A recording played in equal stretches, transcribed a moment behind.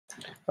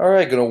All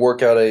right, going to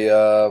work out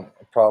a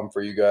problem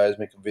for you guys.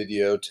 Make a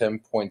video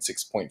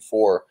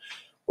 10.6.4.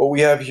 What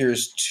we have here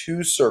is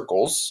two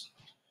circles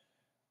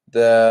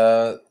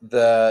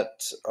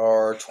that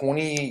are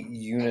 28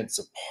 units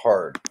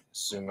apart.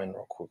 Zoom in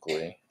real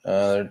quickly.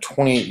 They're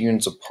 28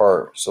 units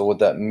apart. So what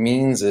that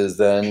means is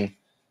then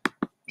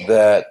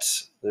that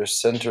their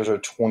centers are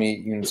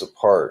 28 units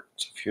apart.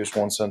 So if here's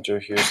one center,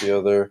 here's the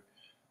other.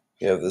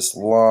 You have this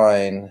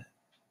line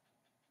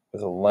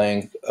with a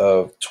length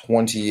of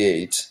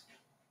 28.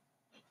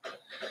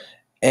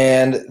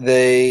 And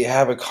they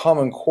have a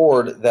common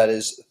chord that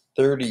is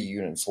 30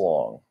 units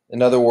long.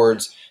 In other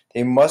words,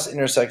 they must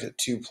intersect at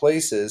two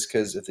places,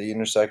 because if they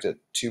intersect at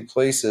two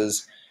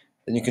places,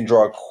 then you can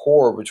draw a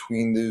chord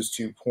between those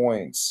 2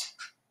 points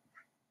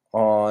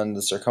on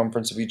the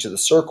circumference of each of the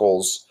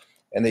circles,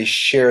 and they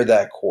share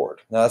that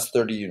chord. Now that's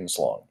 30 units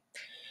long.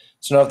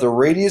 So now if the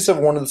radius of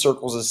one of the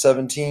circles is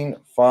 17,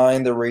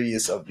 find the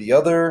radius of the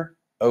other.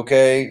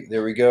 Okay,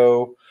 there we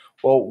go.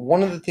 Well,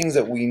 one of the things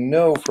that we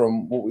know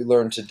from what we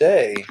learned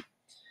today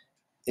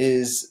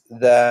is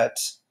that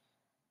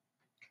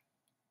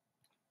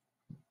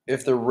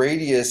if the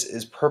radius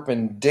is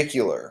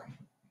perpendicular,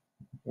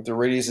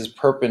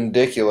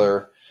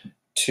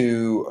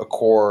 to a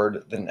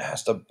chord, then it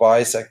has to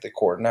bisect the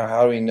chord. Now,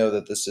 how do we know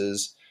that this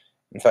is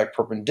in fact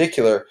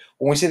perpendicular?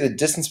 When we say the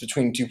distance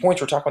between 2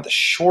 points, we're talking about the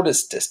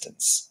shortest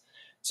distance.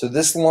 So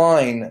this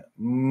line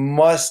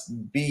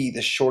must be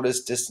the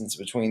shortest distance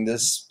between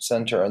this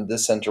center and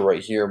this center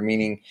right here,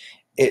 meaning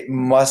it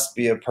must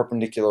be a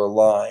perpendicular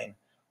line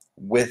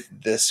with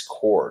this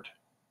chord.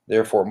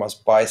 Therefore, it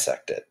must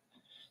bisect it.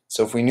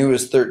 So if we knew it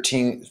was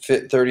 30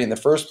 in the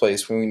first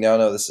place, we now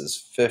know this is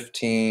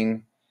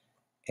 15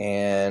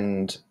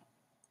 and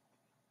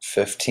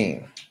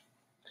 15.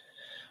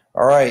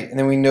 All right, and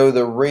then we know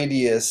the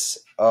radius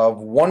of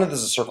one of the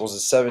circles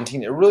is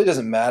 17. It really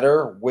doesn't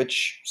matter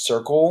which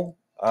circle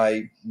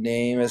I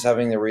name as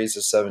having the radius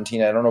of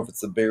 17. I don't know if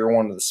it's the bigger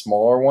one or the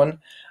smaller one.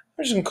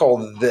 I'm just going to call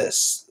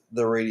this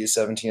the radius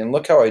 17. And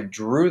look how I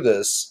drew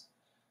this.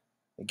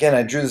 Again,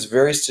 I drew this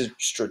very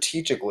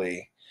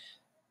strategically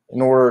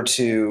in order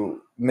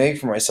to make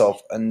for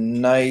myself a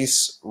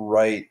nice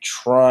right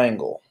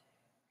triangle.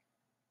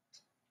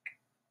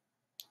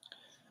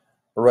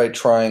 A right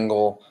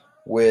triangle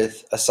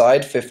with a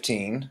side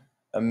 15,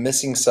 a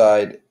missing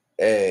side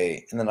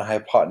A, and then a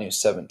hypotenuse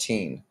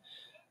 17.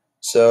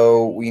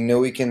 So we know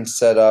we can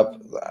set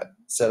up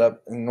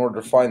in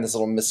order to find this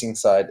little missing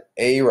side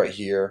A right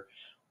here,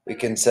 we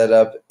can set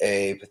up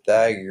a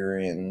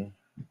Pythagorean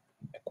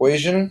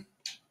equation.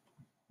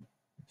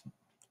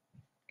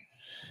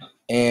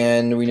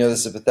 And we know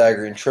this is a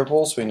Pythagorean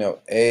triple, so we know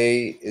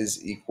A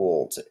is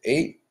equal to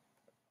 8.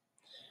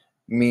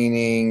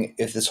 Meaning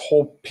if this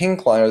whole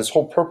pink line or this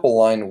whole purple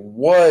line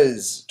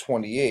was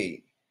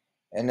 28,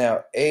 and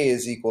now A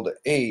is equal to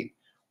 8,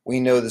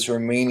 we know this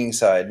remaining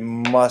side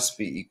must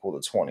be equal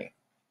to 20.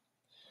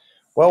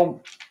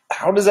 Well,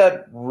 how does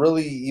that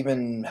really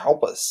even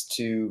help us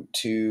to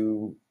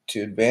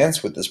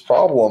advance with this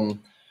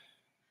problem?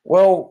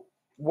 Well,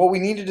 what we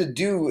needed to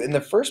do in the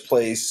first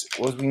place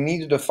was we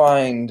needed to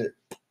find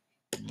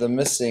the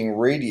missing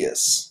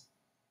radius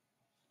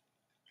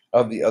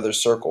of the other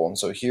circle. And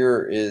so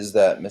here is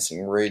that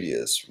missing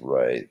radius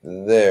right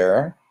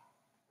there.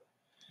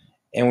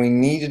 And we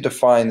needed to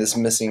find this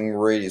missing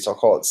radius. I'll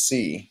call it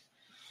C.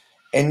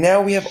 And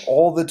now we have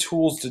all the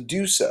tools to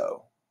do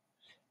so.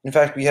 In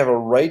fact, we have a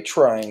right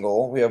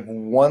triangle. We have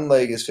one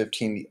leg is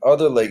 15, the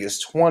other leg is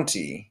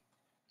 20.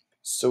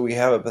 So we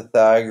have a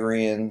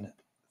Pythagorean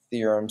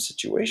theorem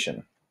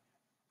situation.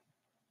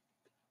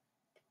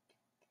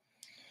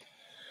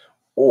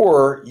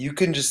 Or you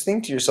can just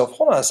think to yourself,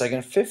 hold on a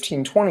second,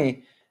 15,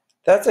 20,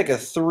 that's like a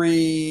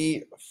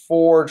 3,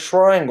 4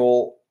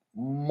 triangle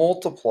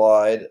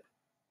multiplied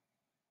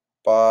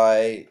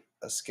by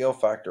a scale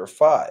factor of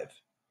 5.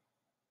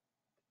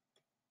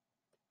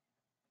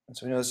 And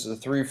so we know this is a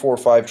 3, 4,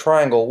 5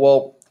 triangle.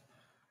 Well,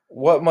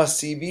 what must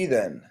C be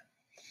then?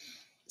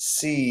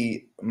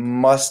 C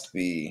must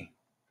be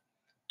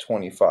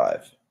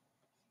 25.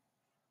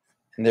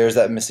 And there's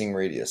that missing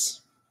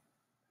radius.